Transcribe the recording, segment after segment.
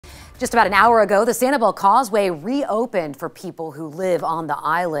Just about an hour ago, the Sanibel Causeway reopened for people who live on the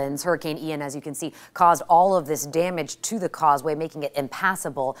islands. Hurricane Ian, as you can see, caused all of this damage to the causeway, making it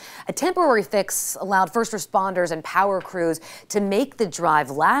impassable. A temporary fix allowed first responders and power crews to make the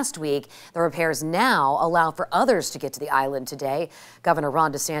drive last week. The repairs now allow for others to get to the island today. Governor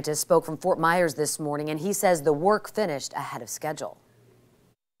DeSantis spoke from Fort Myers this morning, and he says the work finished ahead of schedule.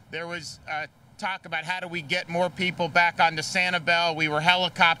 There was talk about how do we get more people back onto Sanibel. We were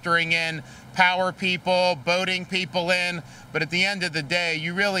helicoptering in power people, boating people in, but at the end of the day,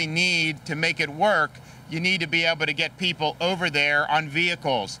 you really need to make it work. You need to be able to get people over there on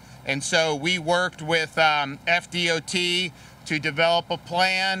vehicles. And so we worked with FDOT to develop a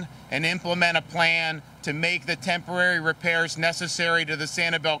plan and implement a plan to make the temporary repairs necessary to the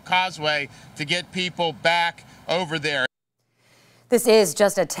Sanibel Causeway to get people back over there. This is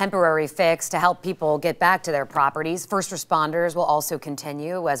just a temporary fix to help people get back to their properties. First responders will also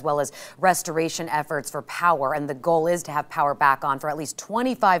continue, as well as restoration efforts for power. And the goal is to have power back on for at least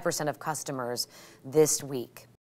 25% of customers this week.